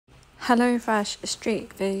HelloFresh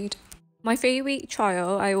street food. My 3-week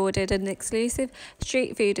trial, I ordered an exclusive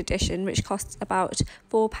street food edition which cost about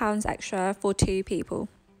 £4 extra for 2 people.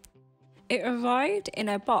 It arrived in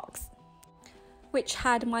a box which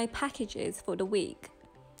had my packages for the week.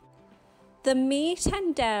 The meat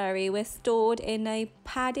and dairy were stored in a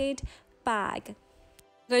padded bag.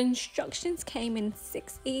 The instructions came in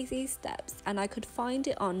 6 easy steps and I could find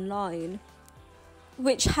it online,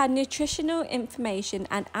 which had nutritional information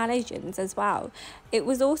and allergens as well. It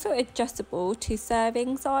was also adjustable to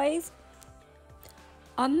serving size.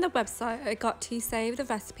 On the website, I got to save the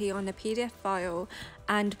recipe on a PDF file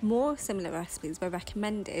and more similar recipes were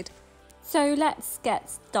recommended. So let's get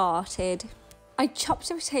started. I chopped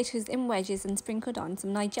the potatoes in wedges and sprinkled on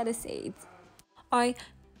some nigella seeds. I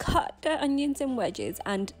cut the onions in wedges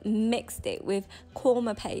and mixed it with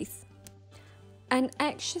korma paste. An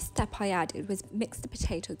extra step I added was mix the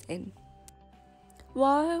potatoes in.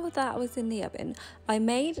 While that was in the oven, I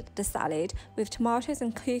made the salad with tomatoes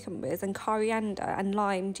and cucumbers and coriander and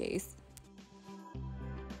lime juice.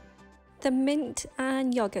 The mint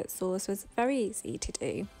and yogurt sauce was very easy to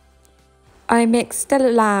do. I mixed the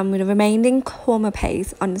lamb with the remaining korma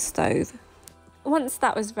paste on the stove. Once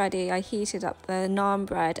that was ready, I heated up the naan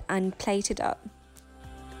bread and plated up.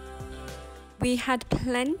 We had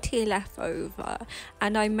plenty left over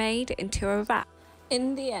and I made it into a wrap.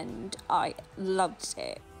 In the end, I loved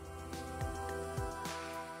it.